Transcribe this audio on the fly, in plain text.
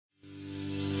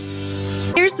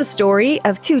Here's the story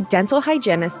of two dental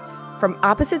hygienists from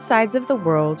opposite sides of the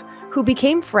world who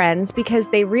became friends because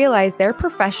they realized their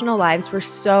professional lives were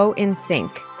so in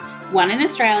sync. One in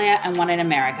Australia and one in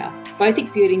America, both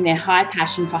exuding their high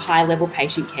passion for high-level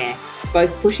patient care,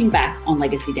 both pushing back on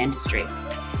legacy dentistry.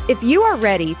 If you are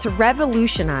ready to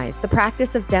revolutionize the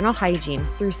practice of dental hygiene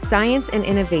through science and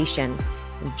innovation,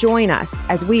 join us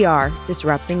as we are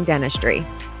disrupting dentistry.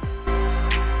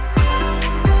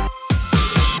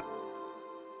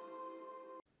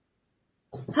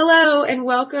 Hello and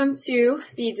welcome to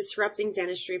the Disrupting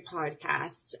Dentistry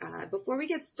podcast. Before we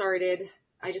get started,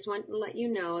 I just want to let you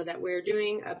know that we're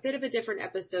doing a bit of a different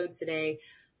episode today.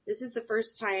 This is the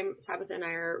first time Tabitha and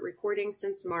I are recording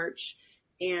since March,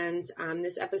 and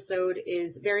this episode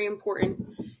is very important,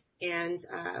 and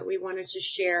we wanted to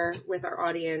share with our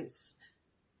audience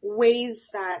ways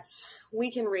that we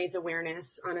can raise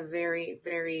awareness on a very,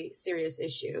 very serious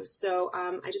issue. So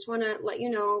I just want to let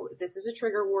you know this is a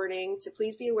trigger warning to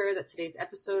please be aware that today's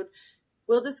episode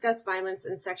will discuss violence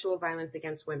and sexual violence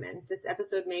against women. This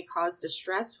episode may cause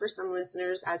distress for some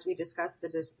listeners as we discuss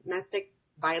the domestic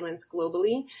violence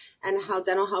globally and how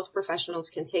dental health professionals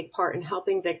can take part in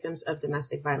helping victims of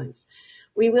domestic violence.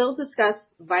 We will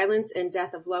discuss violence and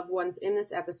death of loved ones in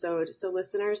this episode. So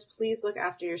listeners, please look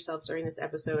after yourself during this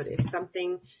episode. If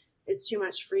something is too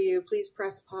much for you, please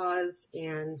press pause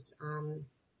and,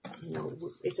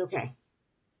 it's okay.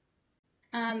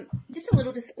 Just a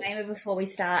little disclaimer before we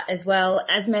start as well.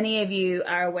 As many of you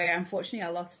are aware, unfortunately, I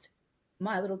lost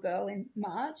my little girl in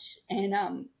March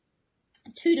and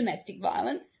to domestic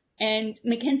violence. And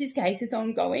Mackenzie's case is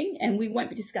ongoing, and we won't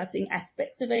be discussing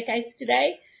aspects of her case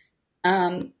today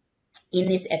in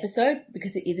this episode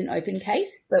because it is an open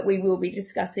case, but we will be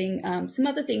discussing some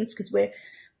other things because we're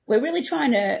really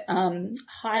trying to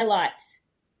highlight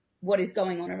what is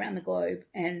going on around the globe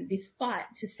and this fight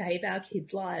to save our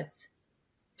kids' lives.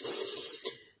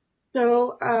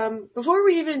 So before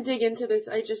we even dig into this,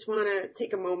 I just want to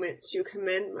take a moment to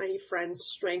commend my friend's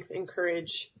strength and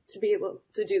courage to be able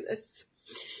to do this.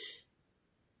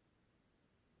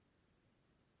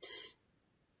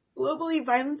 Globally,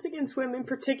 violence against women,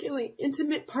 particularly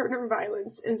intimate partner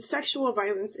violence and sexual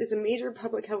violence, is a major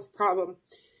public health problem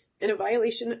and a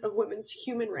violation of women's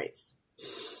human rights.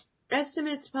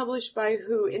 Estimates published by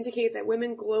WHO indicate that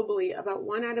women globally, about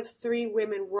 1 out of 3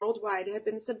 women worldwide, have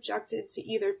been subjected to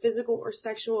either physical or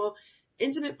sexual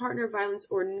intimate partner violence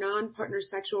or non-partner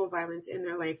sexual violence in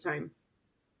their lifetime.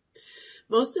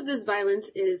 Most of this violence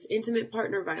is intimate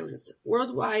partner violence.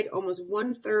 Worldwide, almost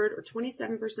 1/3 or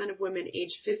 27% of women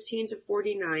aged 15 to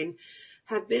 49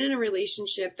 have been in a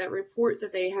relationship that report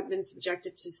that they have been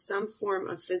subjected to some form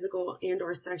of physical and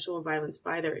or sexual violence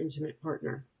by their intimate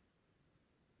partner.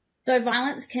 So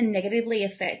violence can negatively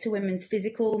affect women's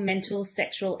physical, mental,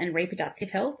 sexual and reproductive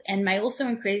health and may also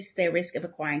increase their risk of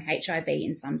acquiring HIV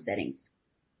in some settings.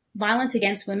 Violence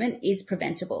against women is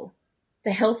preventable.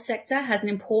 The health sector has an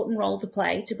important role to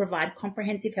play to provide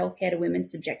comprehensive healthcare to women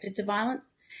subjected to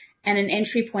violence and an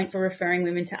entry point for referring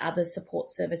women to other support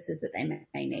services that they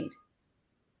may need.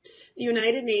 The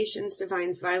United Nations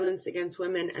defines violence against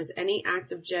women as any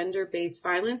act of gender-based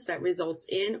violence that results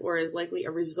in or is likely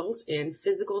a result in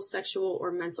physical, sexual,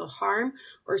 or mental harm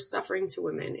or suffering to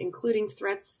women, including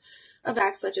threats of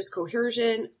acts such as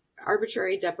coercion,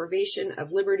 arbitrary deprivation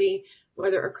of liberty,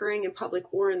 whether occurring in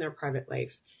public or in their private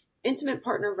life. Intimate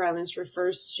partner violence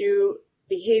refers to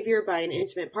behavior by an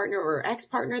intimate partner or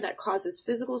ex-partner that causes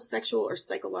physical, sexual, or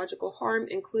psychological harm,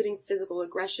 including physical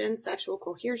aggression, sexual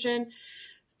coercion,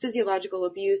 physiological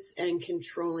abuse, and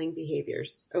controlling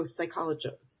behaviors.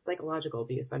 Psychological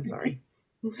abuse, I'm sorry.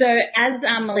 So as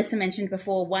Melissa mentioned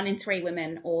before, 1 in 3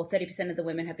 women or 30% of the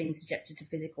women have been subjected to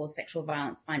physical or sexual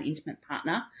violence by an intimate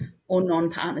partner or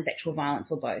non-partner sexual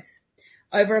violence or both.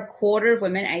 Over a quarter of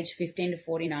women aged 15 to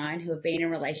 49 who have been in a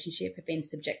relationship have been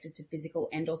subjected to physical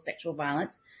and or sexual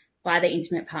violence by their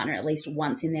intimate partner at least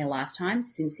once in their lifetime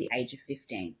since the age of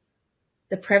 15.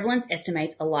 The prevalence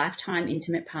estimates a lifetime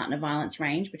intimate partner violence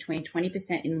range between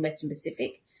 20% in the Western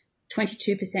Pacific,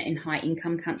 22% in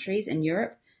high-income countries and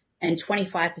Europe, and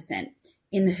 25%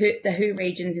 in the WHO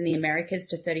regions in the Americas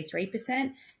to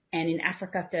 33%, and in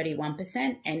Africa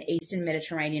 31%, and Eastern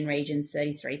Mediterranean regions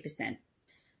 33%.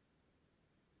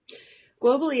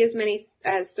 Globally, as many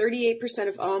as 38%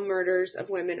 of all murders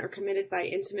of women are committed by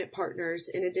intimate partners,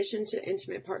 in addition to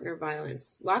intimate partner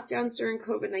violence. Lockdowns during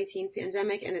COVID-19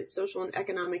 pandemic and its social and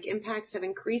economic impacts have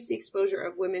increased the exposure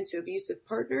of women to abusive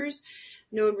partners,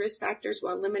 known risk factors,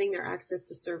 while limiting their access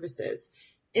to services.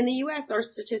 In the U.S., our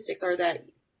statistics are that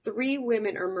 3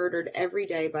 women are murdered every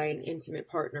day by an intimate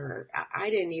partner. I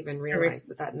didn't even realize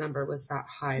that number was that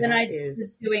high. When I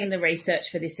was doing the research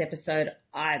for this episode,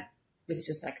 I was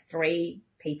just like 3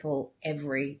 people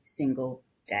every single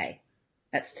day.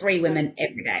 That's 3 women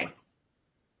every day.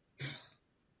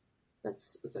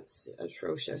 That's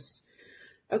atrocious.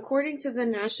 According to the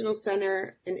National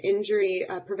Center on Injury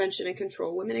Prevention and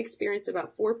Control, women experience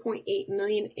about 4.8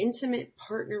 million intimate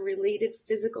partner-related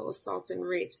physical assaults and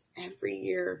rapes every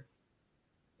year.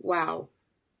 Wow.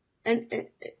 And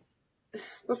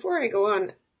before I go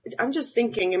on, I'm just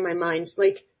thinking in my mind,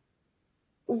 like,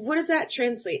 what does that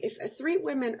translate? If 3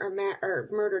 women are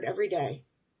murdered every day,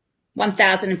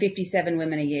 1,057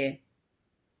 women a year.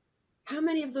 How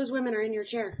many of those women are in your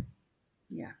chair?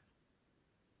 Yeah.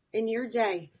 In your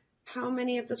day, how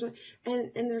many of those women?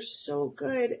 And they're so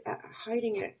good at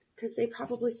hiding it because they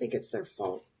probably think it's their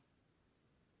fault.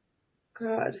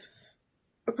 God.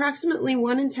 Approximately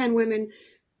 1 in 10 women,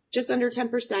 just under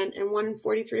 10%, and 1 in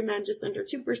 43 men, just under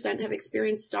 2%, have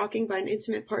experienced stalking by an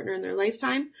intimate partner in their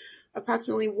lifetime.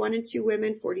 Approximately 1 in 2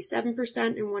 women,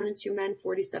 47%, and 1 in 2 men,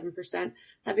 47%,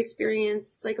 have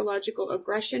experienced psychological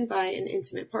aggression by an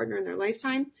intimate partner in their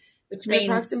lifetime. Which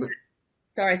means,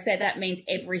 that means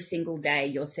every single day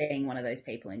you're seeing one of those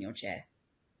people in your chair.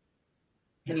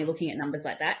 When you're looking at numbers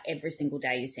like that, every single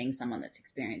day you're seeing someone that's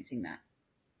experiencing that.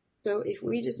 So if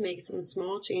we just make some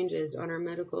small changes on our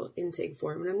medical intake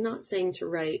form, and I'm not saying to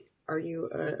write, are you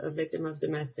a victim of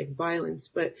domestic violence,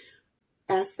 but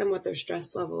ask them what their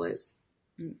stress level is.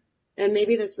 And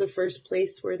maybe that's the first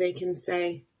place where they can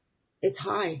say it's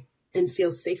high and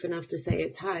feel safe enough to say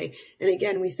it's high. And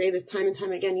again, we say this time and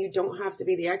time again, you don't have to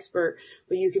be the expert,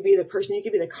 but you could be the person, you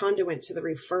could be the conduit to the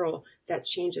referral that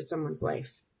changes someone's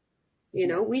life. You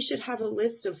know, we should have a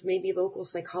list of maybe local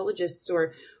psychologists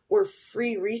or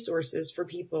free resources for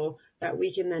people that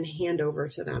we can then hand over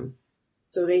to them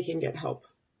so they can get help.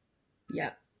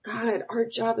 Yeah. God, our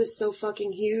job is so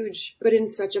fucking huge, but in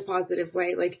such a positive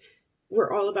way. Like,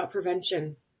 we're all about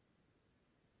prevention.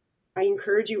 I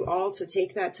encourage you all to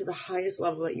take that to the highest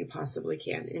level that you possibly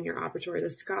can in your operatory. The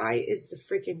sky is the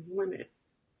freaking limit.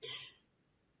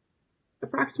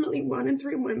 Approximately 1 in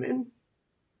 3 women,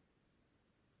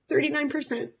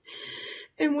 39%,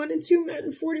 and 1 in 2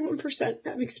 men, 41%,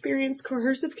 have experienced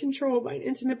coercive control by an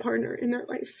intimate partner in their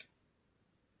life.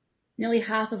 Nearly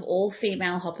half of all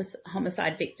female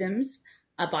homicide victims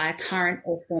are by a current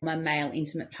or former male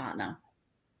intimate partner.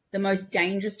 The most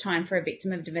dangerous time for a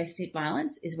victim of domestic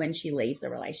violence is when she leaves the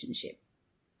relationship.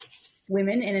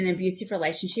 Women in an abusive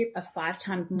relationship are 5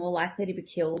 times more likely to be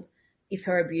killed if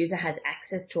her abuser has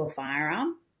access to a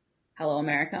firearm. Hello,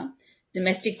 America.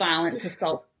 Domestic violence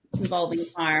assault involving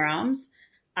firearms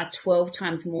are 12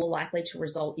 times more likely to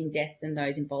result in death than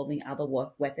those involving other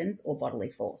weapons or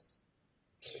bodily force.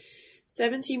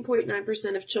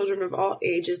 17.9% of children of all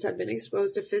ages have been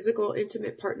exposed to physical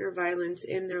intimate partner violence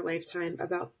in their lifetime.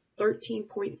 About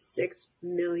 13.6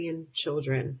 million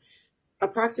children.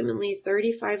 Approximately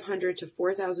 3,500 to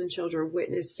 4,000 children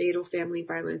witness fatal family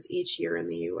violence each year in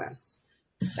the U.S.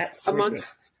 That's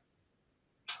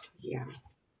yeah.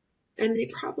 And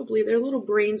their little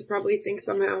brains probably think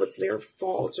somehow it's their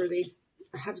fault or they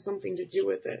have something to do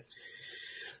with it.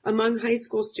 Among high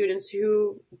school students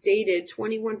who dated,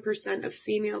 21% of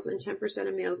females and 10%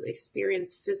 of males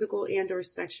experience physical and or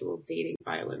sexual dating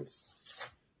violence.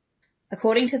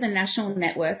 According to the National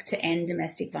Network to End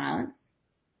Domestic Violence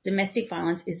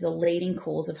is the leading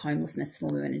cause of homelessness for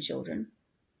women and children.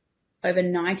 Over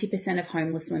 90% of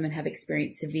homeless women have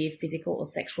experienced severe physical or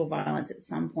sexual violence at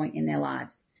some point in their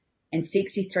lives, and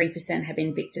 63% have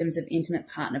been victims of intimate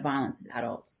partner violence as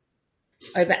adults.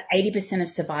 Over 80% of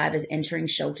survivors entering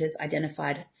shelters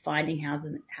identified finding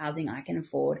housing I can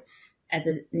afford as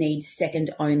a need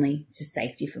second only to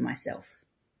safety for myself.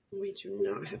 We do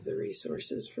not have the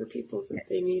resources for people that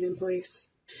they need in place.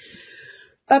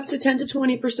 Up to 10 to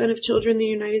 20% of children in the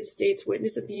United States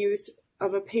witness abuse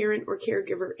of a parent or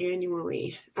caregiver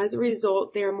annually. As a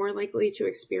result, they are more likely to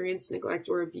experience neglect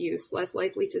or abuse, less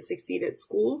likely to succeed at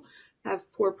school, have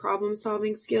poor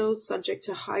problem-solving skills, subject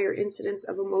to higher incidence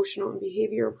of emotional and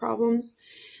behavioral problems,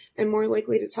 and more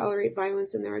likely to tolerate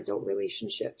violence in their adult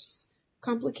relationships.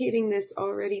 Complicating this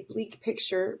already bleak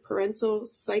picture, parental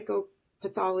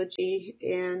psychopathology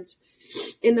and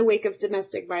in the wake of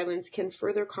domestic violence can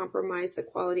further compromise the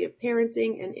quality of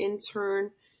parenting and in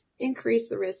turn increase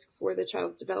the risk for the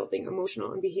child's developing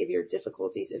emotional and behavior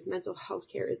difficulties if mental health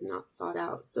care is not sought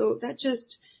out. So that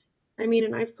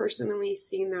and I've personally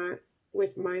seen that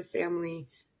with my family,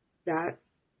 that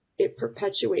it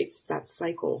perpetuates that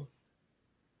cycle.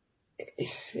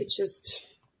 It just,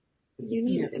 you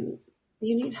need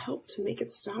you need help to make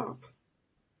it stop.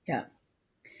 Yeah.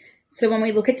 So when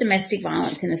we look at domestic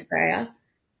violence in Australia,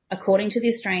 according to the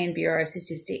Australian Bureau of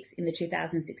Statistics in the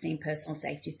 2016 Personal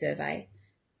Safety Survey,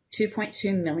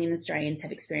 2.2 million Australians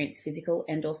have experienced physical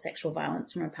and or sexual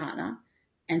violence from a partner,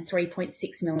 and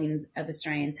 3.6 million of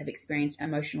Australians have experienced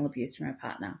emotional abuse from a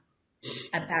partner.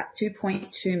 About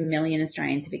 2.2 million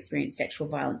Australians have experienced sexual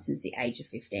violence since the age of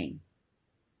 15.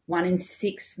 1 in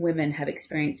 6 women have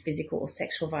experienced physical or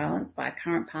sexual violence by a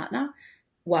current partner,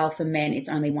 while for men it's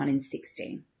only 1 in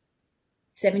 16.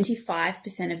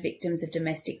 75% of victims of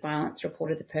domestic violence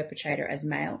reported the perpetrator as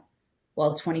male,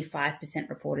 while 25%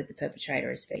 reported the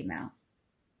perpetrator as female.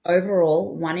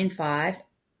 Overall, 1 in 5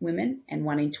 women and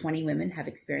 1 in 20 women have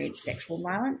experienced sexual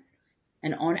violence,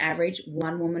 and on average,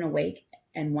 1 woman a week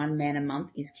and 1 man a month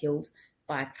is killed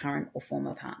by a current or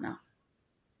former partner.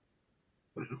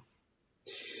 Wow.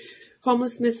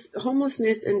 Homelessness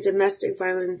and domestic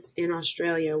violence in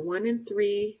Australia. 1 in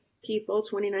 3 people,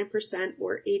 29%,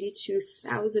 or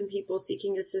 82,000 people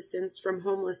seeking assistance from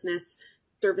homelessness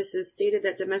services stated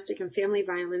that domestic and family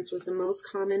violence was the most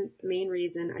common main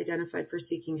reason identified for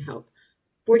seeking help.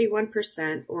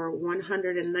 41%, or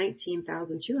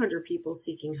 119,200 people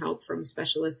seeking help from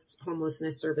specialist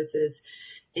homelessness services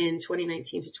in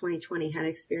 2019 to 2020 had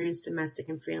experienced domestic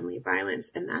and family violence.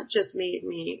 And that just made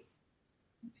me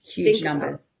huge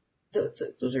numbers.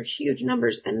 Those are huge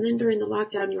numbers. And then during the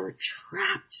lockdown, you're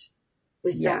trapped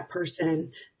with that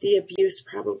person. The abuse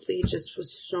probably just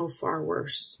was so far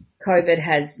worse. COVID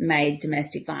has made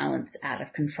domestic violence out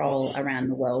of control around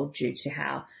the world due to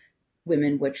how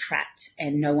women were trapped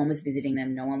and no one was visiting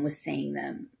them, no one was seeing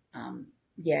them.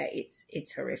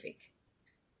 It's horrific.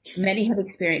 Many have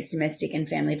experienced domestic and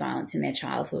family violence in their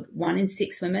childhood. 1 in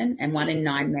 6 women and 1 in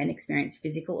 9 men experienced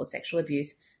physical or sexual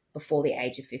abuse before the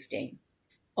age of 15.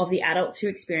 Of the adults who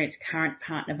experienced current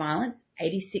partner violence,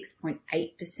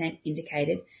 86.8%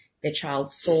 indicated their child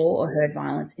saw or heard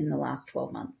violence in the last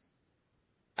 12 months.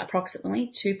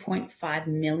 Approximately 2.5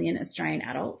 million Australian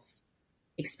adults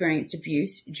experienced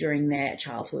abuse during their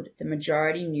childhood. The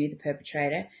majority knew the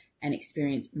perpetrator and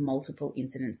experienced multiple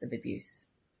incidents of abuse.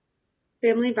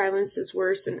 Family violence is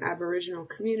worse in Aboriginal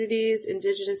communities.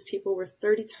 Indigenous people were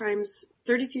 32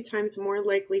 times more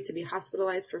likely to be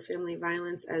hospitalized for family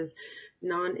violence as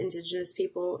non-Indigenous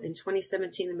people. In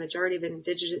 2017, the majority of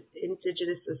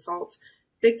Indigenous assault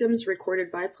victims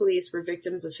recorded by police were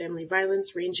victims of family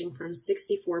violence, ranging from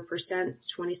 64%,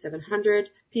 2,700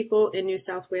 people in New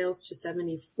South Wales, to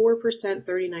 74%,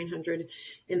 3,900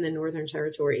 in the Northern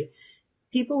Territory.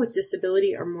 People with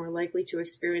disability are more likely to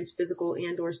experience physical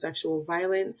and or sexual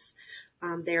violence.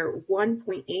 They're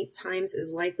 1.8 times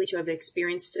as likely to have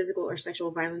experienced physical or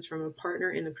sexual violence from a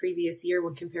partner in the previous year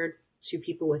when compared to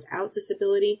people without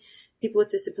disability. People with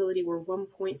disability were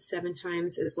 1.7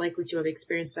 times as likely to have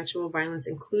experienced sexual violence,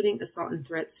 including assault and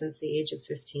threats, since the age of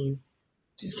 15.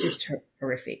 Just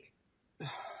horrific.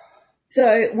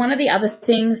 So one of the other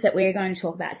things that we're going to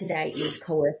talk about today is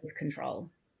coercive control.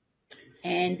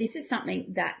 And this is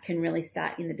something that can really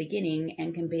start in the beginning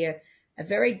and can be a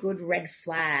very good red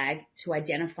flag to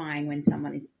identifying when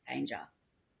someone is in danger.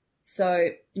 So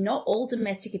not all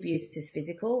domestic abuse is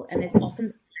physical, and there's often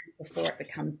signs before it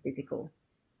becomes physical.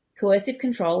 Coercive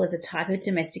control is a type of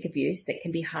domestic abuse that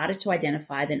can be harder to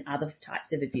identify than other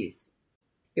types of abuse.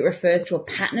 It refers to a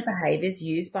pattern of behaviours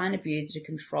used by an abuser to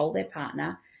control their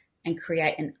partner and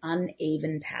create an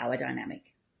uneven power dynamic.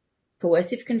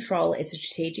 Coercive control is a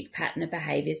strategic pattern of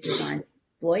behaviours designed to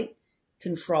exploit,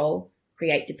 control,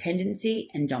 create dependency,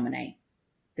 and dominate.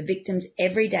 The victim's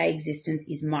everyday existence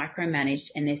is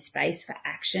micromanaged, and their space for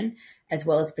action, as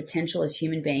well as potential as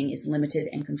human being, is limited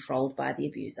and controlled by the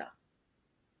abuser.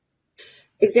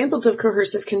 Examples of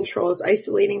coercive control is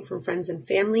isolating from friends and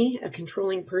family. A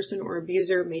controlling person or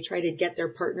abuser may try to get their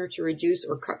partner to reduce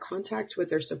or cut contact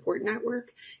with their support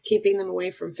network. Keeping them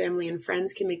away from family and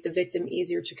friends can make the victim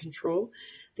easier to control.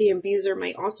 The abuser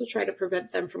might also try to prevent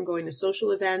them from going to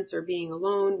social events or being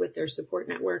alone with their support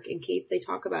network in case they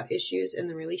talk about issues in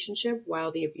the relationship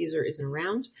while the abuser isn't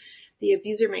around. The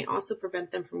abuser may also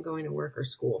prevent them from going to work or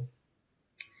school.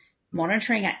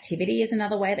 Monitoring activity is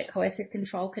another way that coercive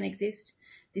control can exist.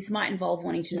 This might involve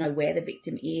wanting to know where the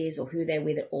victim is or who they're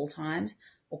with at all times,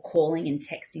 or calling and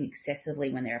texting excessively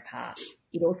when they're apart.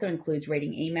 It also includes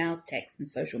reading emails, texts, and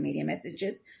social media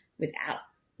messages without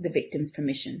the victim's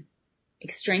permission.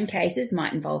 Extreme cases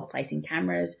might involve placing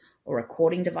cameras or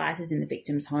recording devices in the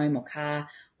victim's home or car,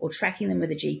 or tracking them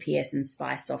with a GPS and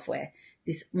spy software.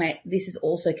 This is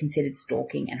also considered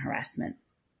stalking and harassment.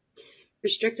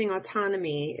 Restricting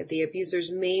autonomy. If the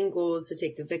abuser's main goal is to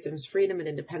take the victim's freedom and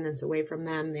independence away from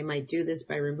them, they might do this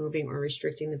by removing or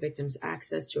restricting the victim's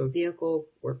access to a vehicle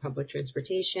or public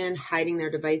transportation, hiding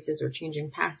their devices, or changing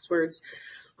passwords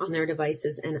on their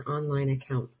devices and online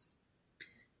accounts.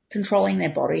 Controlling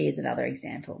their body is another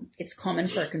example. It's common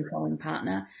for a controlling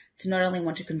partner to not only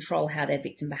want to control how their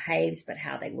victim behaves, but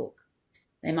how they look.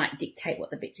 They might dictate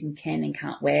what the victim can and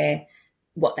can't wear,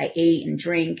 what they eat and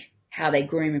drink, how they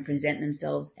groom and present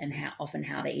themselves, and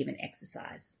how they even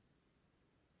exercise.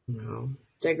 Wow.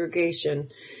 Degradation.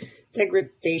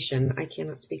 I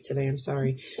cannot speak today. I'm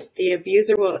sorry. The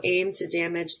abuser will aim to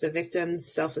damage the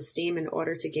victim's self-esteem in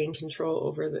order to gain control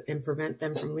over and prevent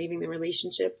them from leaving the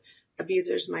relationship.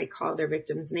 Abusers might call their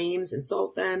victims names,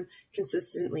 insult them,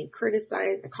 constantly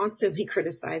criticize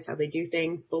how they do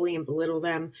things, bully and belittle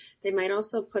them. They might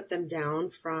also put them down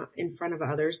in front of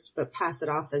others, but pass it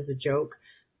off as a joke.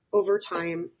 Over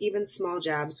time, even small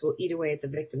jabs will eat away at the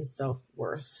victim's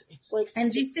self-worth. It's like,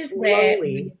 and this is where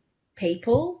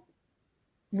people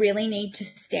really need to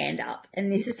stand up.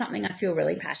 And this is something I feel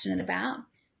really passionate about.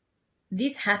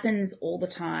 This happens all the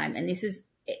time. And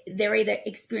they're either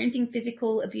experiencing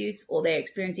physical abuse or they're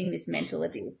experiencing this mental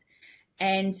abuse.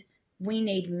 And we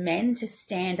need men to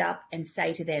stand up and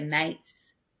say to their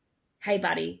mates, hey,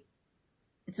 buddy,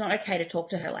 it's not okay to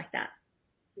talk to her like that.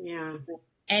 Yeah.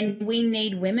 And we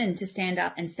need women to stand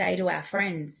up and say to our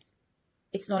friends,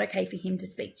 it's not okay for him to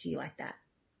speak to you like that.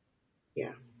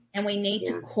 Yeah. And we need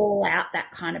to call out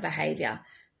that kind of behavior,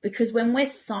 because when we're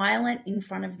silent in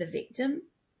front of the victim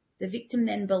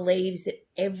then believes that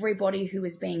everybody who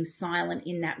is being silent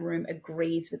in that room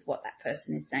agrees with what that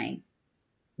person is saying.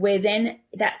 Where then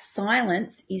that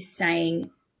silence is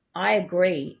saying, I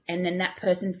agree. And then that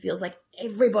person feels like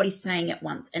everybody's saying it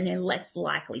once and they're less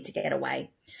likely to get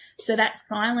away. So that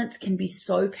silence can be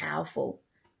so powerful.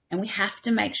 And we have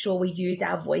to make sure we use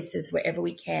our voices wherever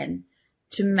we can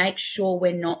to make sure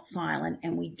we're not silent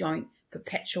and we don't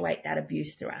perpetuate that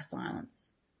abuse through our silence.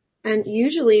 And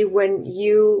usually when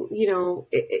you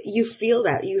feel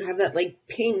that, you have that like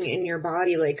ping in your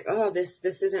body, like, oh, this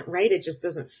isn't right. It just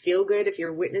doesn't feel good if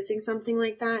you're witnessing something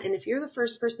like that. And if you're the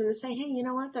first person to say, hey, you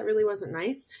know what, that really wasn't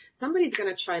nice, somebody's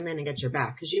going to chime in and get your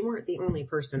back, because you weren't the only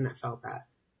person that felt that.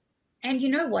 And you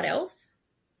know what else?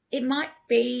 It might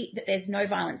be that there's no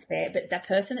violence there, but that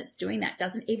person that's doing that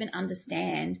doesn't even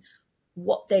understand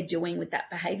what they're doing with that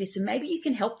behavior. So maybe you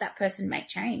can help that person make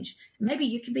change. Maybe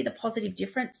you can be the positive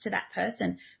difference to that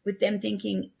person with them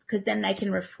thinking, because then they can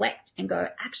reflect and go,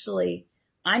 actually,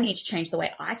 I need to change the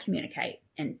way I communicate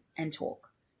and talk.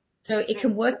 So it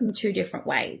can work in two different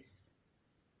ways.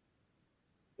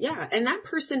 Yeah. And that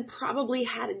person probably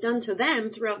had it done to them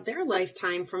throughout their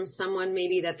lifetime from someone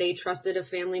maybe that they trusted, a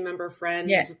family member, friend,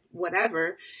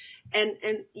 whatever. And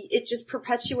it just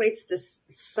perpetuates this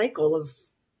cycle of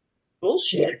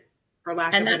bullshit, for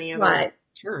lack of any other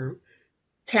term.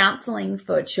 Counseling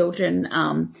for children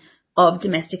of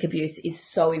domestic abuse is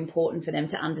so important for them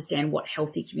to understand what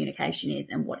healthy communication is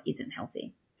and what isn't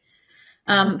healthy.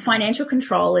 Financial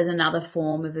control is another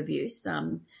form of abuse.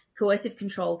 Coercive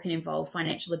control can involve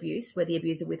financial abuse, where the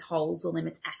abuser withholds or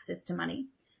limits access to money.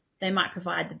 They might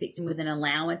provide the victim with an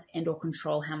allowance and or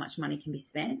control how much money can be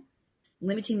spent.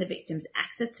 Limiting the victim's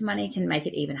access to money can make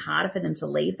it even harder for them to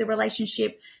leave the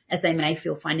relationship, as they may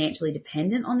feel financially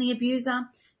dependent on the abuser.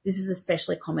 This is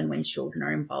especially common when children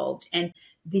are involved. And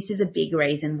this is a big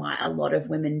reason why a lot of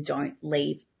women don't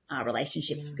leave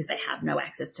relationships, because they have no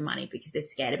access to money, because they're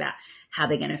scared about how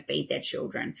they're going to feed their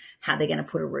children, how they're going to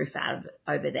put a roof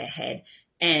over their head.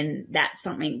 And that's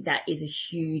something that is a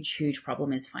huge, huge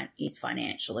problem, is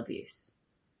financial abuse.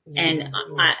 And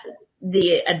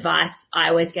the advice I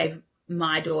always gave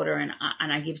my daughter, and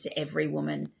I give to every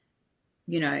woman,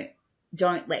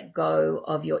 don't let go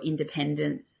of your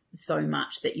independence so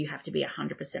much that you have to be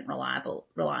 100%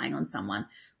 relying on someone.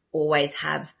 Always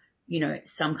have,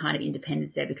 some kind of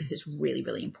independence there, because it's really,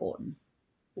 really important.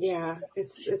 Yeah,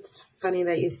 it's funny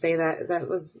that you say that. That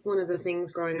was one of the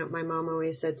things growing up my mom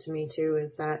always said to me too,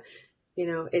 is that,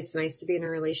 it's nice to be in a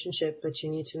relationship, but you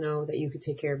need to know that you could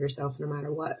take care of yourself no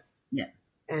matter what. Yeah.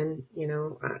 And,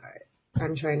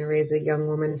 I'm trying to raise a young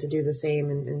woman to do the same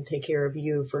and take care of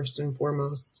you first and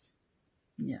foremost.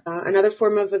 Yeah. Another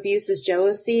form of abuse is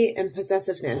jealousy and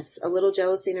possessiveness. A little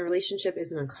jealousy in a relationship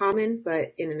isn't uncommon,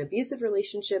 but in an abusive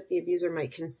relationship, the abuser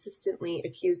might consistently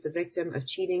accuse the victim of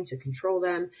cheating to control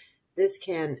them. This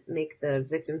can make the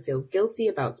victim feel guilty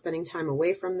about spending time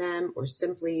away from them, or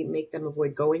simply make them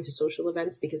avoid going to social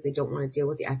events because they don't want to deal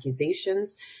with the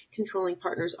accusations. Controlling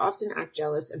partners often act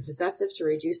jealous and possessive to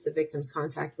reduce the victim's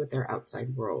contact with their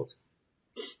outside world.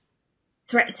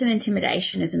 Threats and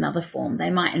intimidation is another form. They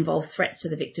might involve threats to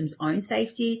the victim's own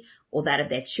safety or that of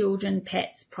their children,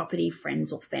 pets, property,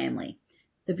 friends, or family.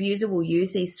 The abuser will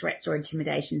use these threats or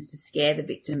intimidations to scare the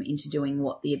victim into doing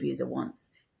what the abuser wants.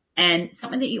 And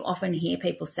something that you often hear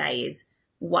people say is,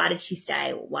 why did she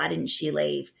stay? Or why didn't she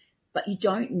leave? But you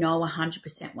don't know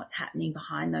 100% what's happening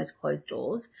behind those closed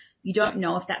doors. You don't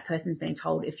know if that person's been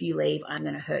told, if you leave, I'm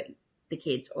going to hurt the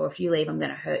kids, or if you leave, I'm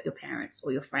going to hurt your parents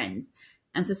or your friends.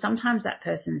 And so sometimes that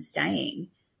person's staying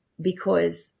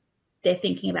because they're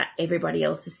thinking about everybody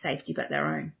else's safety but their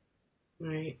own.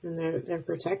 Right. And they're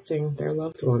protecting their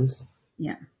loved ones.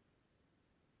 Yeah.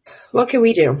 What can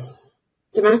we do?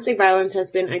 Domestic violence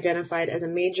has been identified as a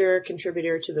major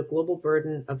contributor to the global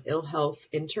burden of ill health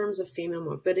in terms of female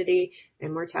morbidity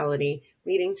and mortality,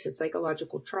 leading to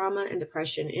psychological trauma and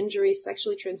depression, injuries,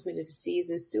 sexually transmitted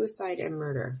diseases, suicide, and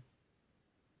murder.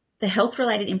 The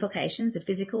health-related implications, the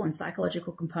physical and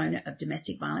psychological component of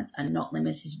domestic violence, are not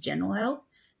limited to general health,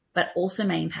 but also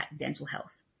may impact dental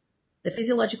health. The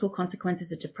physiological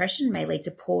consequences of depression may lead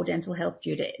to poor dental health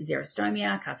due to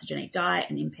xerostomia, carcinogenic diet,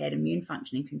 and impaired immune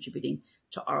functioning contributing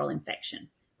to oral infection.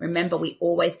 Remember, we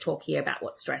always talk here about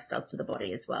what stress does to the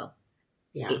body as well.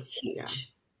 Yeah, it's huge. Yeah.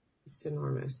 It's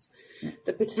enormous. Yeah.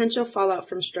 The potential fallout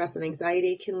from stress and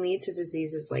anxiety can lead to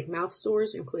diseases like mouth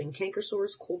sores, including canker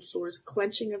sores, cold sores,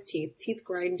 clenching of teeth, teeth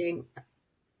grinding,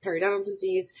 periodontal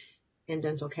disease, and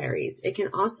dental caries. It can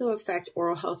also affect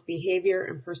oral health behavior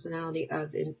and personality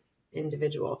of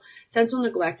individual. Dental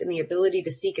neglect and the ability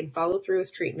to seek and follow through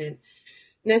with treatment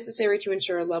necessary to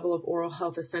ensure a level of oral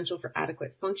health essential for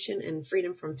adequate function and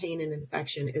freedom from pain and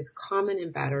infection is common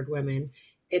in battered women.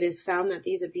 It is found that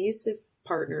these abusive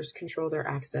partners control their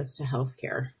access to health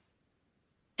care.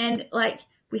 And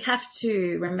we have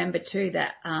to remember too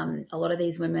that a lot of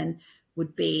these women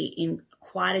would be in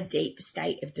quite a deep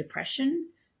state of depression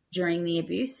during the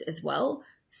abuse as well.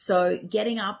 So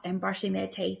getting up and brushing their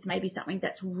teeth may be something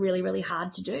that's really, really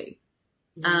hard to do.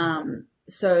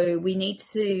 So we need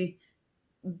to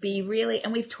be really,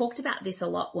 and we've talked about this a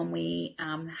lot when we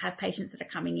have patients that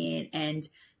are coming in, and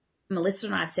Melissa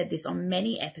and I have said this on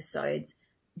many episodes,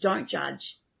 don't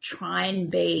judge, try and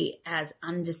be as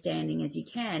understanding as you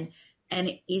can. And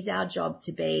it is our job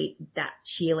to be that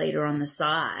cheerleader on the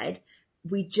side.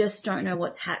 We just don't know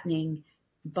what's happening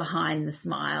behind the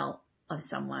smile of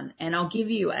someone. And I'll give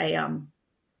you an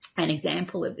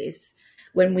example of this.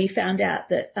 When we found out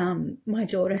that my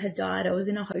daughter had died, I was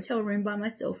in a hotel room by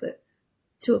myself at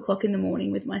 2:00 in the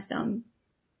morning with my son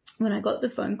when I got the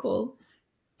phone call,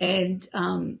 and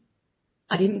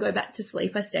I didn't go back to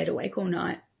sleep. I stayed awake all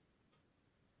night.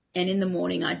 And in the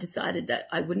morning, I decided that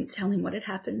I wouldn't tell him what had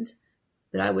happened,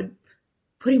 that I would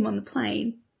put him on the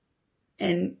plane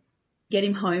and get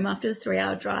him home after the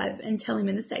 3-hour drive and tell him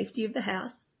in the safety of the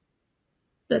house.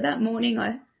 So that morning,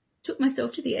 I took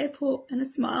myself to the airport and I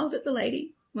smiled at the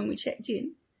lady when we checked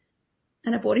in.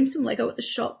 And I bought him some Lego at the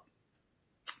shop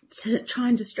to try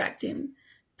and distract him.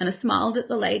 And I smiled at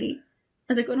the lady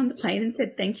as I got on the plane and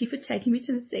said, thank you for taking me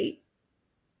to the seat.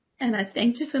 And I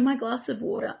thanked her for my glass of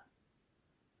water.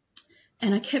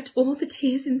 And I kept all the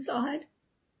tears inside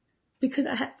because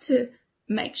I had to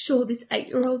make sure this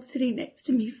 8-year-old sitting next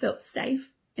to me felt safe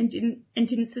and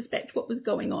didn't suspect what was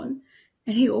going on.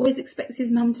 And he always expects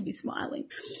his mum to be smiling.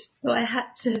 So I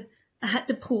had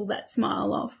to pull that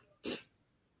smile off.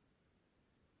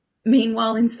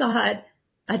 Meanwhile, inside,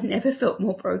 I'd never felt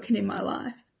more broken in my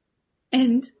life.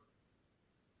 And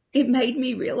it made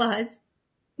me realize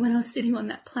when I was sitting on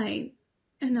that plane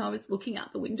and I was looking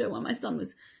out the window while my son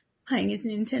was playing his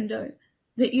Nintendo,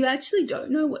 that you actually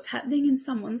don't know what's happening in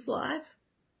someone's life.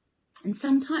 And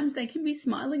sometimes they can be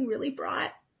smiling really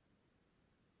bright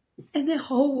and their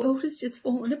whole world has just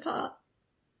fallen apart.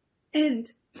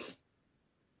 And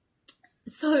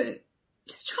so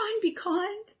just try and be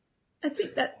kind. I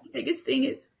think that's the biggest thing,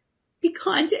 is be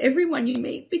kind to everyone you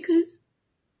meet, because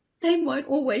they won't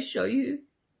always show you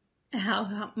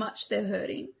how much they're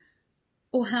hurting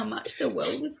or how much their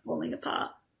world is falling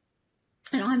apart.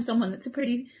 And I'm someone that's a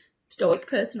pretty stoic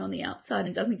person on the outside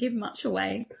and doesn't give much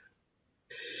away.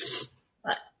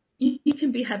 But you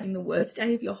can be having the worst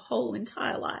day of your whole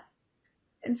entire life.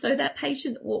 And so that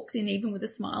patient walks in even with a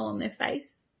smile on their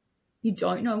face. You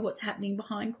don't know what's happening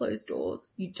behind closed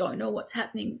doors. You don't know what's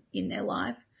happening in their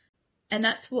life. And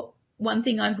that's one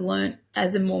thing I've learned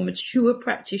as a more mature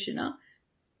practitioner,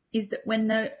 is that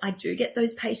when I do get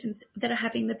those patients that are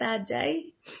having the bad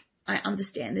day, I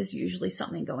understand there's usually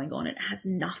something going on. It has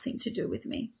nothing to do with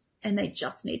me, and they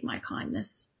just need my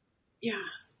kindness. Yeah.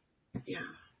 Yeah.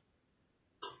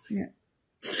 Yeah.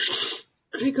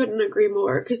 I couldn't agree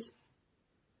more, because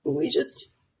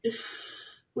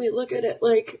we look at it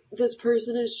like this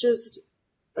person is just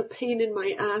a pain in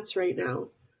my ass right now,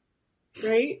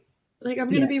 right? Like, I'm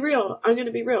going to be real. I'm going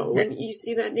to be real. When you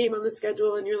see that name on the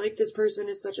schedule and you're like, this person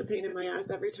is such a pain in my ass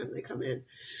every time they come in,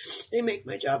 they make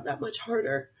my job that much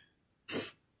harder.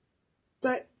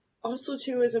 But also,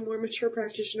 too, as a more mature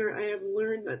practitioner, I have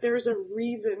learned that there's a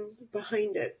reason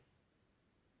behind it.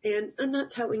 And I'm not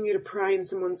telling you to pry in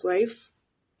someone's life.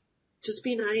 Just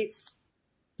be nice.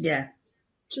 Yeah.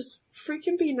 Just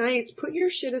freaking be nice. Put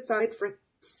your shit aside for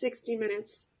 60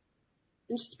 minutes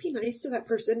and just be nice to that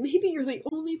person. Maybe you're the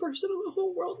only person in the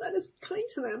whole world that is kind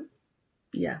to them.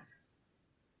 Yeah.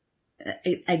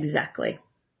 Exactly.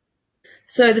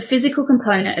 So the physical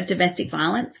component of domestic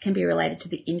violence can be related to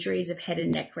the injuries of head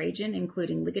and neck region,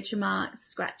 including ligature marks,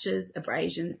 scratches,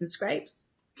 abrasions, and scrapes,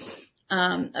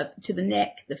 to the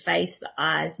neck, the face, the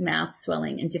eyes, mouth,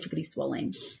 swelling, and difficulty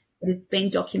swallowing. It has been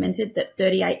documented that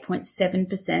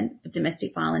 38.7% of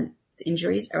domestic violence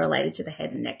injuries are related to the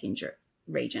head and neck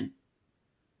region.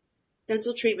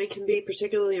 Dental treatment can be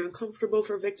particularly uncomfortable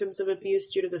for victims of abuse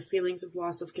due to the feelings of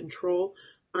loss of control.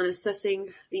 On assessing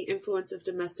the influence of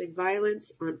domestic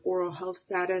violence on oral health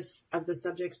status of the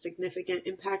subject's, significant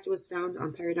impact was found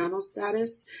on periodontal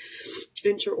status,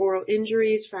 intraoral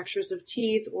injuries, fractures of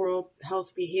teeth, oral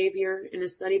health behavior. In a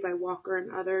study by Walker and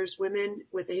others, women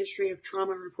with a history of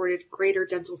trauma reported greater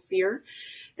dental fear,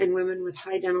 and women with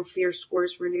high dental fear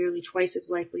scores were nearly twice as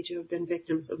likely to have been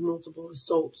victims of multiple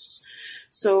assaults.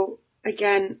 So,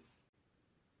 again,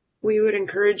 we would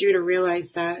encourage you to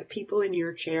realize that people in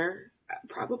your chair,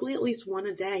 probably at least one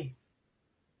a day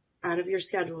out of your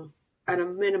schedule, at a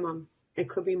minimum. It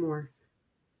could be more,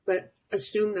 but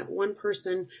assume that one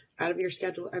person out of your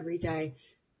schedule every day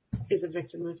is a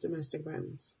victim of domestic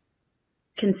violence.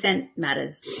 Consent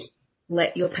matters.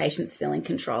 Let your patients feel in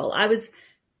control. I was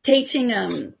teaching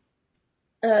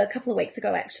a couple of weeks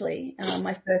ago, actually,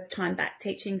 my first time back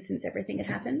teaching since everything had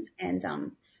happened, and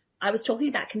I was talking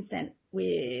about consent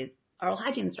with oral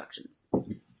hygiene instructions.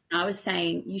 I was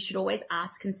saying you should always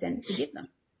ask consent to give them,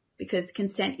 because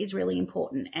consent is really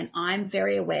important. And I'm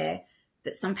very aware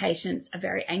that some patients are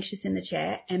very anxious in the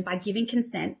chair, and by giving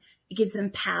consent, it gives them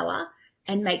power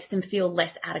and makes them feel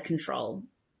less out of control.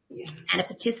 Yeah. And a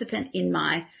participant in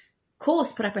my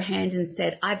course put up her hand and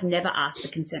said, I've never asked for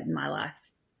consent in my life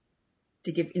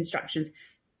to give instructions,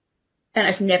 and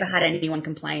I've never had anyone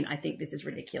complain. I think this is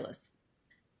ridiculous.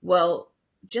 Well,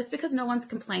 just because no one's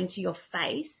complained to your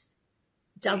face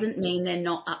doesn't mean they're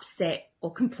not upset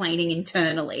or complaining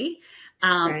internally.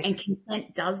 Right. And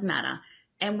consent does matter.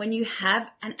 And when you have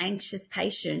an anxious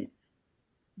patient,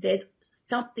 there's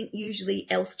something usually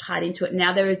else tied into it.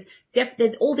 Now, there's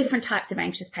all different types of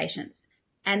anxious patients.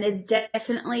 And there's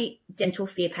definitely dental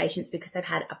fear patients because they've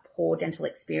had a poor dental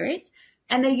experience.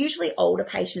 And they're usually older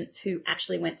patients who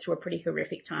actually went through a pretty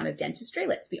horrific time of dentistry,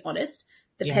 let's be honest.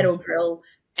 The pedal drill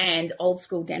and old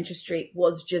school dentistry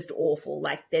was just awful.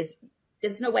 Like, there's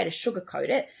no way to sugarcoat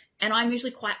it. And I'm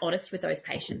usually quite honest with those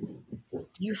patients.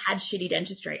 You had shitty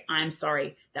dentistry. I'm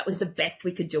sorry. That was the best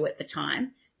we could do at the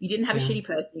time. You didn't have a shitty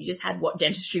person. You just had what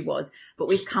dentistry was. But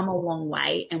we've come a long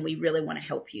way and we really want to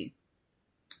help you.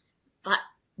 But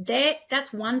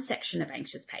that's one section of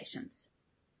anxious patients.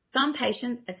 Some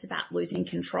patients, it's about losing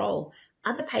control.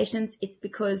 Other patients, it's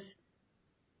because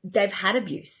they've had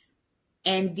abuse.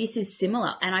 And this is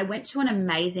similar. And I went to an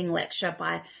amazing lecture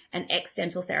by an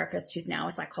ex-dental therapist who's now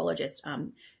a psychologist.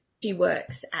 She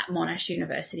works at Monash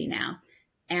University now.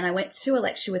 And I went to a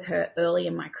lecture with her early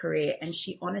in my career, and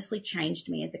she honestly changed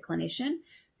me as a clinician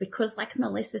because, like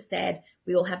Melissa said,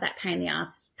 we all have that pain in the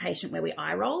ass patient where we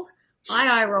eye rolled. I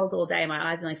eye rolled all day.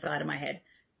 My eyes only fell out of my head.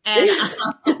 And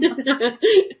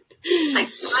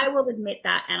I will admit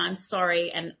that, and I'm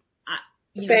sorry. And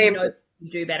you know, you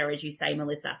do better, as you say,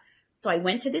 Melissa. So I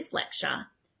went to this lecture,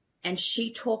 and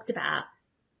she talked about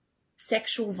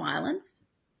sexual violence,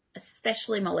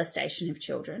 especially molestation of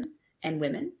children and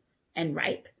women and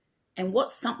rape, and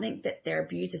what's something that their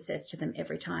abuser says to them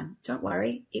every time. Don't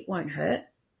worry, it won't hurt.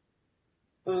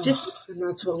 And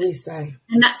that's what we say.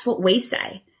 And that's what we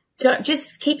say.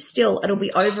 Just keep still. It'll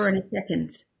be over in a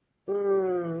second.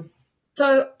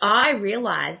 So I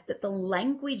realized that the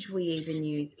language we even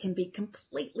use can be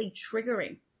completely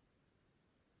triggering.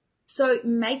 So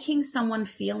making someone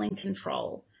feel in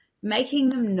control, making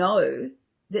them know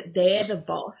that they're the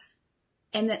boss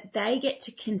and that they get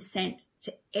to consent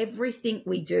to everything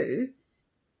we do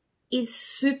is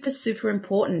super, super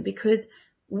important, because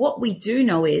what we do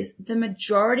know is the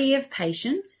majority of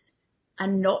patients are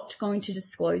not going to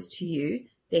disclose to you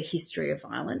their history of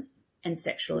violence and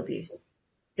sexual abuse.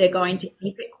 They're going to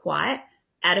keep it quiet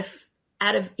out of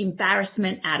out of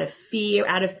embarrassment, out of fear,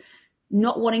 out of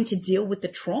not wanting to deal with the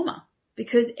trauma.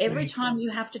 Because every time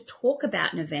you have to talk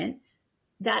about an event,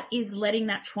 that is letting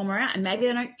that trauma out. And maybe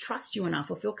they don't trust you enough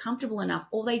or feel comfortable enough,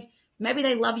 or maybe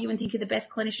they love you and think you're the best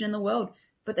clinician in the world,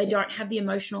 but they don't have the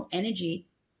emotional energy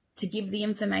to give the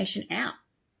information out.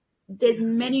 There's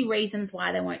many reasons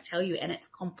why they won't tell you, and it's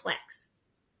complex.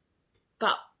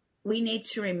 But we need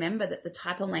to remember that the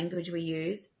type of language we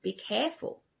use, be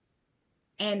careful.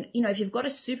 And, if you've got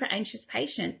a super anxious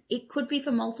patient, it could be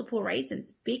for multiple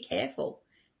reasons. Be careful.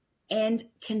 And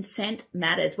consent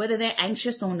matters. Whether they're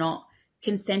anxious or not,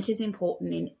 consent is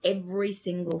important in every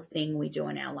single thing we do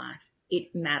in our life.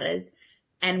 It matters,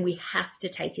 and we have to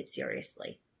take it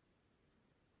seriously.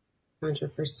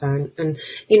 100%. And,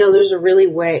 there's a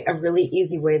really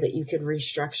easy way that you could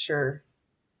restructure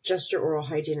just your oral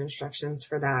hygiene instructions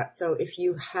for that. So if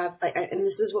you have, and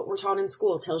this is what we're taught in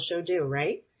school, tell, show, do,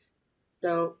 right?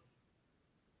 So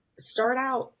start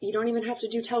out, you don't even have to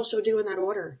do tell, show, do in that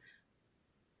order.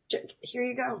 Here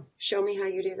you go. Show me how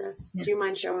you do this. Yeah. Do you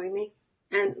mind showing me?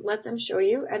 And let them show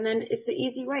you. And then it's the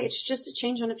easy way. It's just a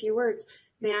change on a few words.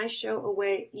 May I show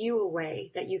you a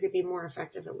way that you could be more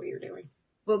effective at what you're doing?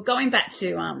 Well, going back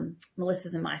to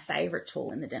Melissa's and my favorite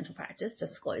tool in the dental practice,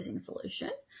 disclosing solution.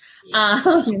 Yeah. I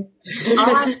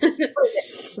have a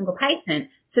single patient.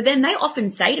 So then they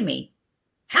often say to me,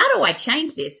 how do I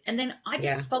change this? And then I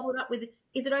just follow it up with,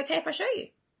 is it okay if I show you?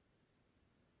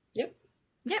 Yep.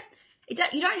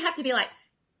 You don't have to be like,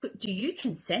 do you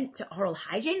consent to oral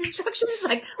hygiene instructions?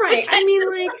 Like, right. I mean,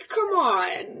 like, come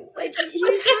on. Like, you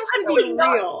have to be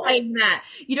real. Like that.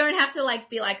 You don't have to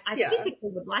be like, I physically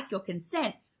would like your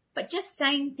consent, but just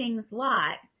saying things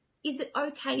like, is it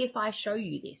okay if I show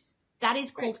you this? That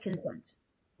is called consent.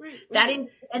 Right. That is,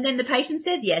 and then the patient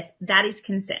says yes, that is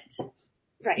consent.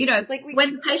 Right.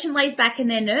 When the patient lays back and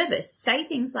they're nervous, say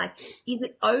things like, is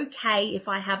it okay if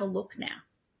I have a look now?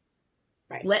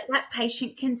 Right. Let that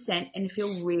patient consent and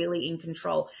feel really in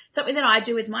control. Something that I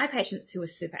do with my patients who are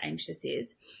super anxious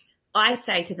is I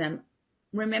say to them,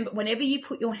 remember, whenever you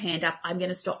put your hand up, I'm going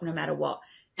to stop no matter what.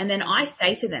 And then I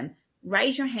say to them,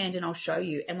 raise your hand and I'll show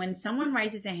you. And when someone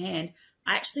raises a hand,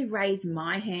 I actually raise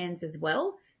my hands as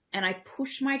well. And I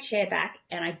push my chair back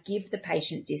and I give the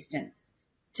patient distance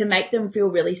to make them feel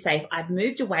really safe. I've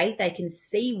moved away. They can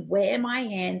see where my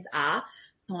hands are.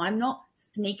 So I'm not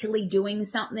sneakily doing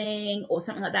something or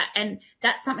something like that. And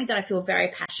that's something that I feel very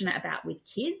passionate about with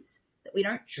kids, that we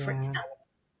don't trick them,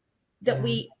 that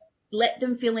we let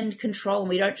them feel in control and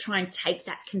we don't try and take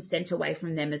that consent away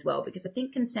from them as well, because I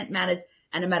think consent matters,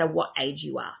 and no matter what age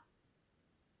you are.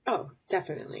 Oh,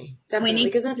 definitely. We need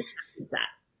because that.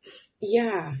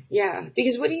 Yeah.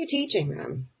 Because what are you teaching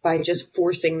them by just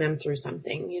forcing them through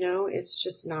something? It's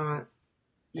just not.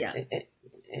 Yeah.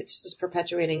 It's just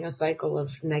perpetuating a cycle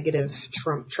of negative,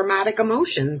 traumatic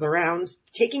emotions around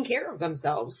taking care of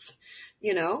themselves.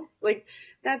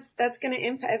 That's going to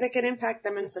impact. That can impact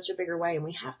them in such a bigger way, and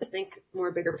we have to think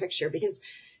more bigger picture. Because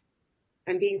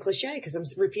I'm being cliche because I'm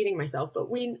repeating myself, but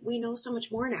we know so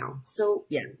much more now. So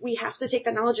we have to take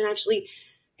that knowledge and actually.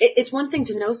 It's one thing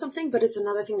to know something, but it's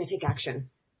another thing to take action.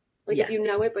 If you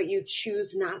know it, but you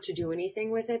choose not to do anything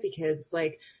with it because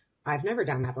I've never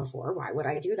done that before. Why would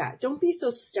I do that? Don't be so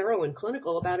sterile and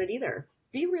clinical about it either.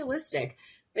 Be realistic.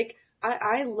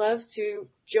 I love to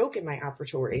joke in my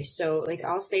operatory. So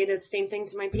I'll say the same thing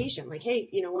to my patient. Hey,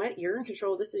 you know what? You're in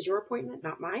control. This is your appointment,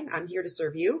 not mine. I'm here to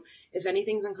serve you. If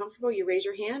anything's uncomfortable, you raise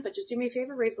your hand, but just do me a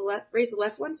favor, raise the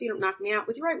left one so you don't knock me out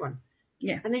with your right one.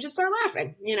 Yeah. And they just start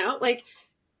laughing,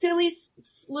 silly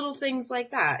little things like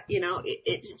that.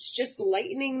 It's just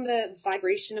lightening the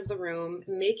vibration of the room,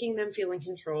 making them feel in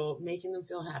control, making them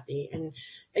feel happy. And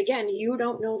again, you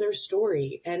don't know their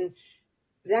story. And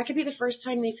that could be the first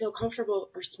time they feel comfortable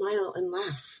or smile and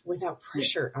laugh without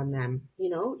pressure on them.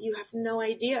 You have no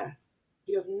idea.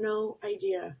 You have no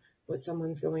idea what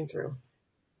someone's going through.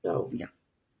 So,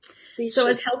 please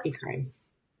just be kind.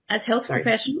 As health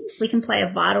professionals, we can play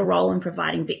a vital role in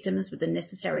providing victims with the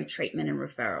necessary treatment and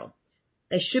referral.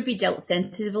 They should be dealt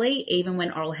sensitively even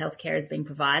when oral health care is being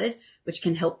provided, which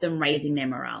can help them raising their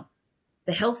morale.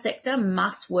 The health sector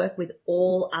must work with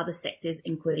all other sectors,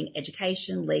 including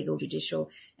education, legal,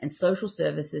 judicial, and social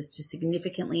services, to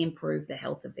significantly improve the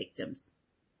health of victims.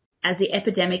 As the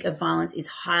epidemic of violence is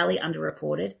highly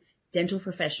underreported, dental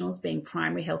professionals, being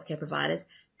primary healthcare providers,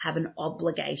 have an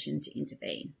obligation to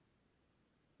intervene.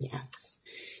 Yes.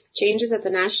 Changes at the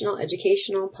national,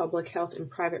 educational, public health, and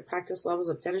private practice levels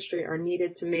of dentistry are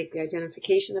needed to make the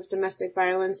identification of domestic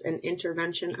violence and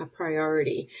intervention a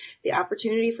priority. The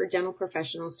opportunity for dental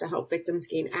professionals to help victims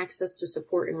gain access to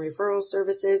support and referral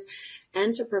services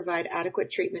and to provide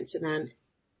adequate treatment to them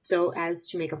so as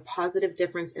to make a positive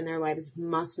difference in their lives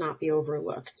must not be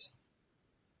overlooked.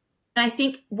 And I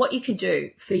think what you can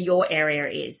do for your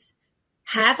area is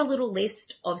have a little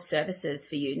list of services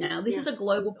for you. Now, this is a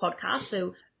global podcast,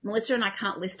 so Melissa and I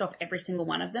can't list off every single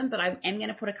one of them, but I am going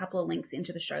to put a couple of links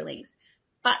into the show links.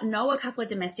 But know a couple of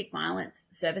domestic violence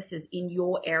services in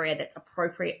your area that's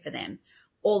appropriate for them.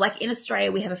 Or like in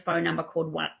Australia, we have a phone number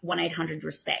called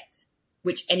 1-800-RESPECT,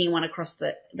 which anyone across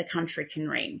the country can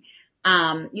ring.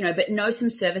 But know some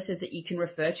services that you can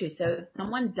refer to. So if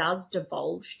someone does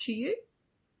divulge to you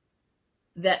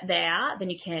that they are, then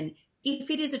you can.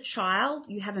 If it is a child,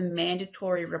 you have a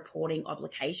mandatory reporting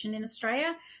obligation in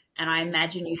Australia. And I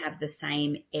imagine you have the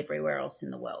same everywhere else in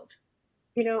the world.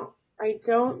 I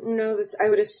don't know this. I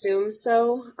would assume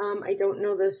so. I don't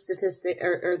know the statistic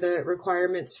or the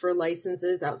requirements for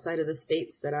licenses outside of the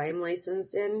states that I am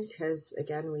licensed in, because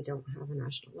again, we don't have a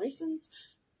national license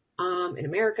in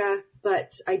America.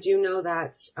 But I do know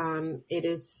that it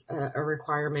is a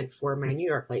requirement for my New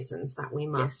York license that we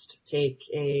must take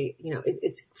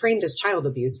it's framed as child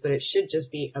abuse, but it should just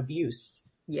be abuse.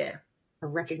 Yeah.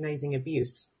 Recognizing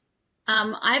abuse.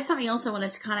 I have something else I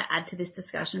wanted to kind of add to this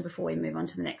discussion before we move on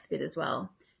to the next bit as well.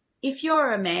 If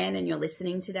you're a man and you're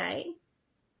listening today,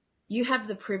 you have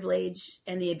the privilege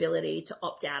and the ability to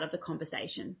opt out of the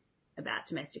conversation about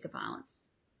domestic violence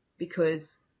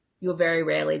because you're very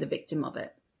rarely the victim of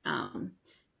it.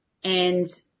 And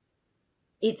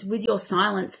it's with your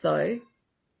silence, though,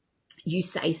 you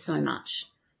say so much.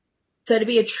 So to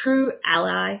be a true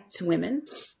ally to women,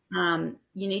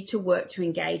 you need to work to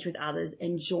engage with others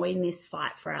and join this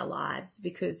fight for our lives,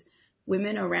 because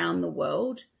women around the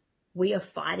world, we are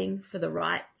fighting for the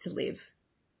right to live.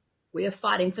 We are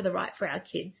fighting for the right for our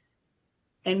kids,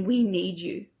 and we need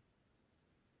you.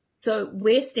 So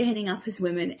we're standing up as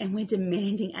women and we're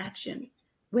demanding action.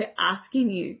 We're asking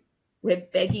you, we're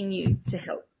begging you to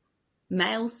help.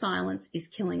 Male silence is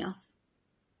killing us,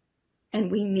 and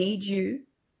we need you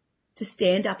to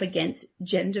stand up against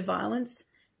gender violence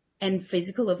and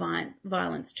physical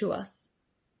violence to us.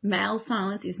 Male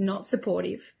silence is not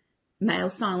supportive.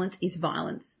 Male silence is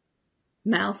violence.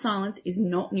 Male silence is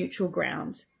not neutral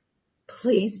ground.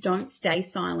 Please don't stay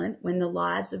silent when the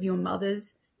lives of your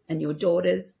mothers and your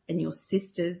daughters and your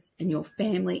sisters and your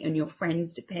family and your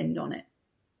friends depend on it.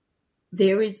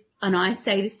 And I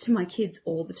say this to my kids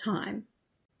all the time,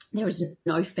 there is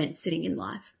no fence sitting in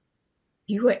life.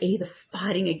 You are either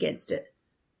fighting against it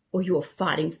or you are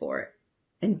fighting for it.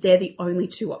 And they're the only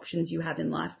two options you have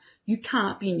in life. You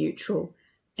can't be neutral.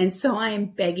 And so I am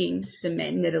begging the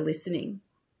men that are listening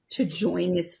to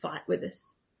join this fight with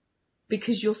us,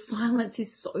 because your silence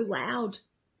is so loud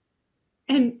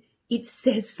and it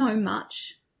says so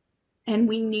much. And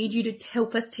we need you to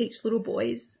help us teach little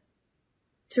boys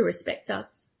to respect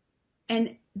us.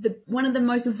 And one of the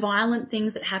most violent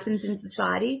things that happens in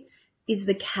society is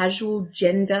the casual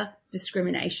gender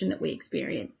discrimination that we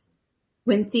experience.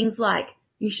 When things like,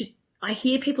 I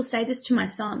hear people say this to my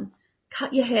son,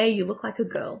 cut your hair, you look like a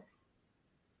girl.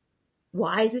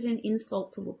 Why is it an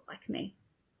insult to look like me?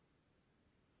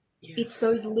 Yeah. It's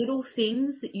those little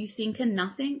things that you think are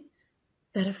nothing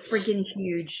that are friggin'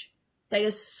 huge. They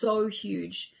are so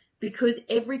huge, because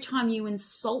every time you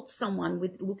insult someone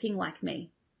with looking like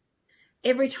me,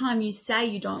 every time you say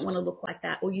you don't want to look like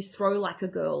that, or you throw like a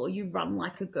girl, or you run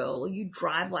like a girl, or you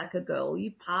drive like a girl, or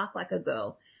you park like a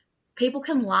girl, people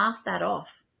can laugh that off.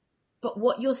 But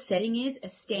what you're setting is a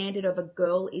standard of a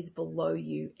girl is below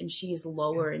you and she is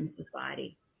lower in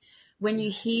society. When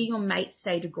you hear your mates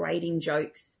say degrading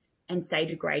jokes and say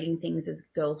degrading things as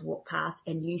girls walk past,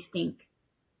 and you think,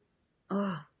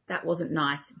 oh, that wasn't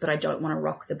nice, but I don't want to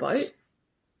rock the boat.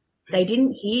 They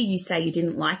didn't hear you say you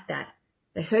didn't like that.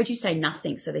 They heard you say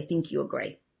nothing, so they think you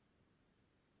agree.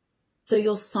 So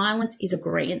your silence is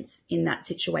agreement in that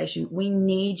situation. We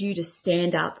need you to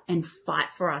stand up and fight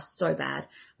for us so bad.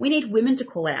 We need women to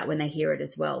call it out when they hear it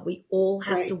as well. We all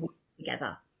have to work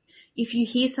together. If you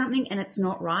hear something and it's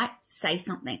not right, say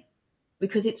something,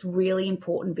 because it's really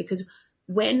important, because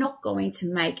we're not going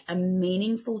to make a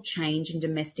meaningful change in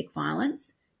domestic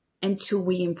violence until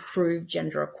we improve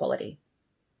gender equality.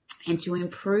 And to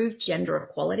improve gender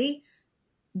equality,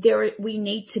 we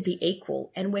need to be equal,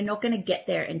 and we're not going to get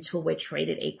there until we're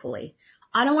treated equally.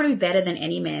 I don't want to be better than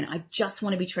any man. I just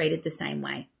want to be treated the same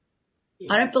way.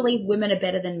 Yeah. I don't believe women are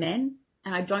better than men.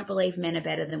 and I don't believe men are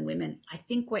better than women. I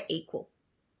think we're equal.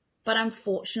 But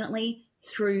unfortunately,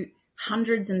 through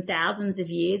hundreds and thousands of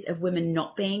years of women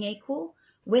not being equal,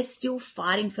 we're still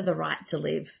fighting for the right to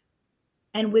live.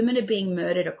 And women are being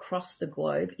murdered across the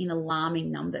globe in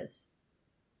alarming numbers.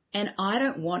 And I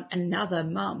don't want another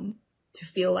mum to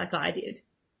feel like I did.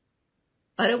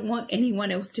 I don't want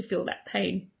anyone else to feel that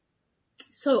pain.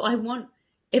 So I want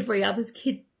every other's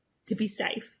kid to be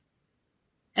safe.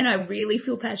 And I really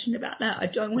feel passionate about that. I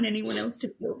don't want anyone else to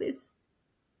feel this.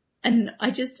 And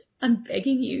I'm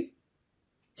begging you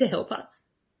to help us.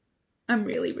 I'm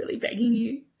really, really begging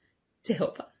you to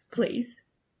help us, please.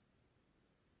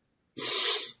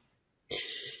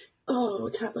 Oh,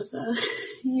 Tabitha,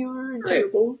 you're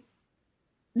incredible. So,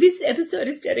 this episode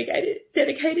is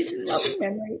dedicated in loving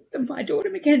memory of my daughter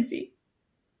Mackenzie.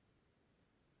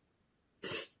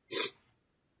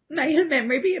 May her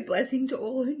memory be a blessing to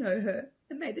all who know her,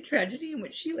 and may the tragedy in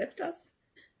which she left us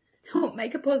help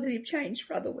make a positive change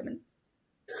for other women.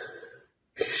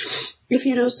 If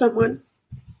you know someone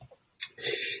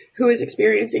who is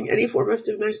experiencing any form of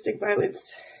domestic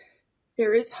violence,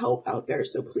 there is help out there,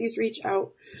 so please reach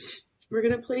out. We're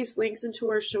going to place links into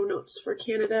our show notes for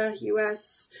Canada,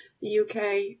 US, the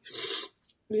UK,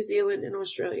 New Zealand, and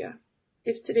Australia.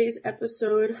 If today's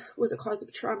episode was a cause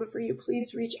of trauma for you,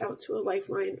 please reach out to a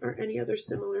Lifeline or any other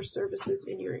similar services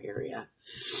in your area.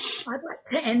 I'd like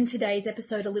to end today's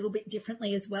episode a little bit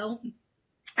differently as well.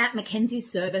 At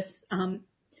Mackenzie's service,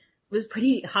 was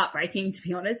pretty heartbreaking, to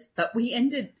be honest, but we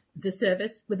ended the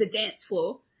service with a dance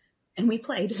floor, and we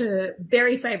played her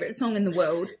very favourite song in the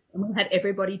world, and we had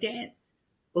everybody dance.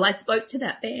 Well, I spoke to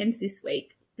that band this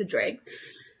week, the Dregs,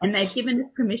 and they've given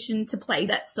us permission to play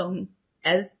that song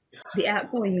as the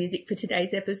outgoing music for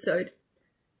today's episode.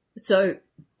 So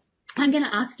I'm going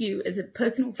to ask you, as a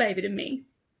personal favour to me,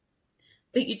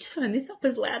 that you turn this up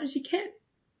as loud as you can,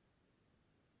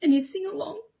 and you sing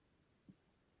along,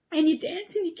 and you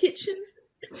dance in your kitchen,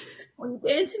 or you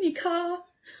dance in your car,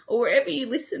 or wherever you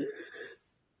listen,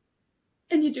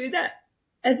 and you do that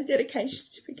as a dedication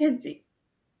to Mackenzie.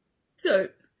 So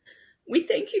we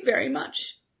thank you very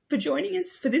much for joining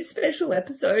us for this special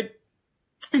episode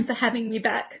and for having me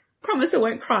back. Promise I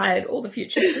won't cry at all the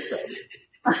future episodes.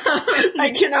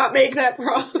 I cannot make that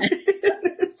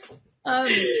promise.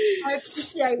 I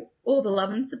appreciate all the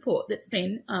love and support that's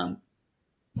been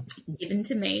given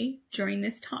to me during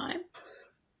this time.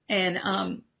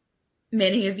 And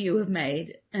many of you have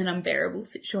made an unbearable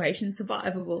situation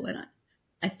survivable, and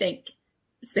I thank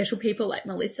special people like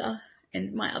Melissa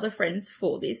and my other friends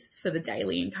for this, for the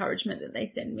daily encouragement that they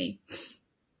send me.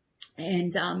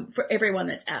 And for everyone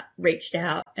that's reached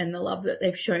out and the love that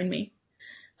they've shown me.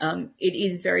 It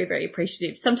is very, very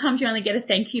appreciative. Sometimes you only get a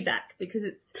thank you back because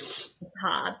it's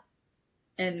hard.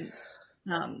 And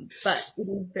but it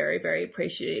is very, very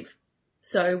appreciative.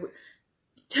 So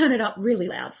turn it up really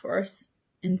loud for us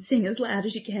and sing as loud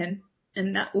as you can.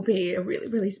 And that will be a really,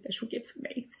 really special gift for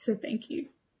me. So thank you.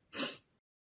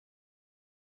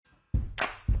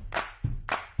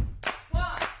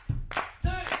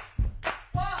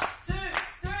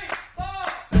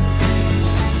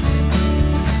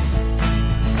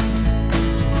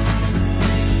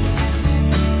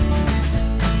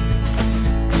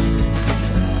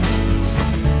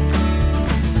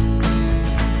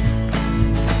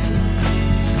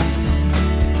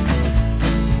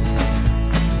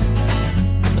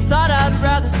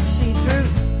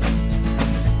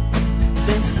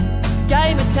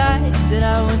 That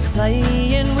I was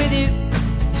playing with you,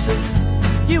 so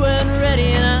you weren't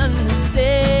ready and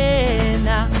understand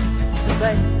now.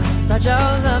 But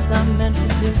fragile love's not meant for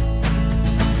two.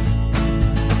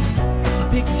 I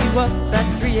picked you up at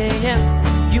 3 a.m.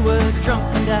 You were drunk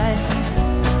and I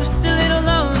just a little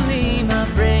lonely. My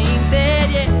brain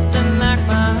said yes, and like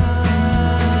my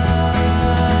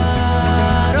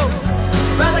heart, oh,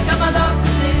 rather cut my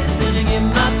losses than to give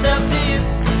myself to you.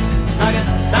 I got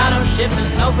battleship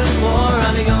and open war,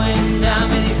 I'll be going down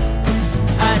with you.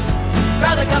 I'd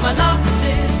rather cut my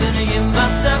losses than to give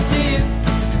myself to you.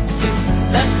 You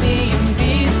left me in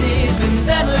pieces with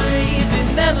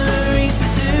memories for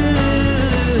two.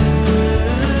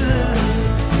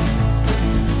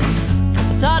 I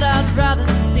thought I'd rather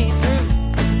see through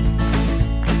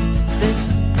this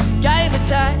game of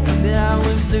time that I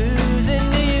was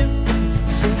losing to you.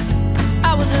 So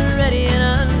I wasn't ready and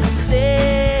understand.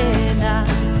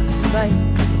 Right, a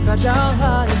fragile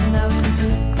heart is now in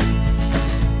two.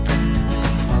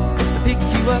 I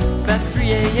picked you up at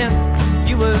 3 a.m.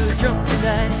 You were drunk and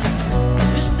I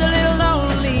just a little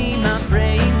lonely. My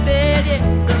brain said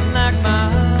yes, unlike my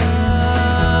heart.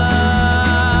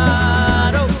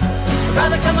 Oh, I'd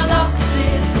rather cut my losses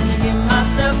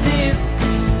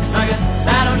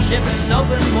battleship and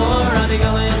open war, I'll be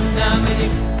going down with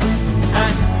you.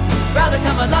 I'd rather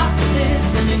cut my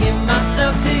losses than to give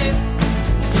myself to you.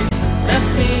 You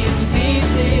left me in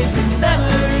pieces with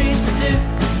memories for two.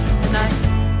 And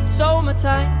I sold my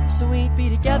time so we'd be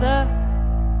together,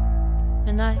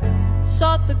 and I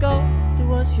sought the goal that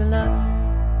was your love.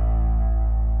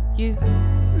 You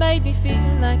made me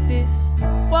feel like this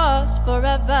was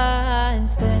forever.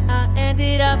 Instead I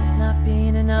ended up not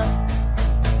being enough.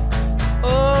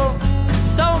 Oh,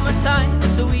 sold my time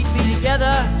so we'd be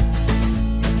together,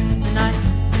 and I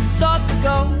sought the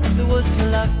goal that was your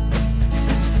love.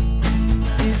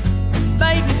 You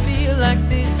made me feel like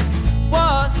this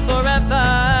was forever.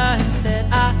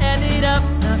 Instead I ended up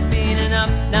not being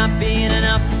enough, not being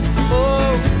enough.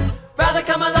 Oh, rather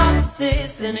cut my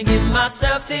losses than to give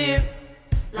myself to you.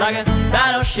 Like a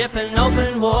battleship in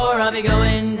open war, I'll be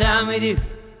going down with you.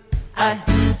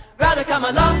 I'd rather cut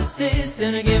my losses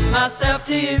than to give myself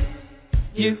to you.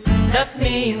 You left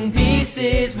me in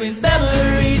pieces with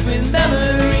memories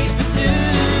for two.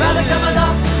 Rather cut my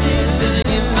losses than to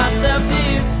give myself to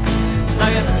you.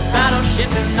 Like a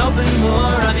battleship in open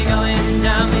war, I'll be going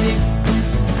down with you.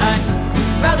 I'd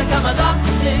rather cut my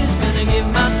losses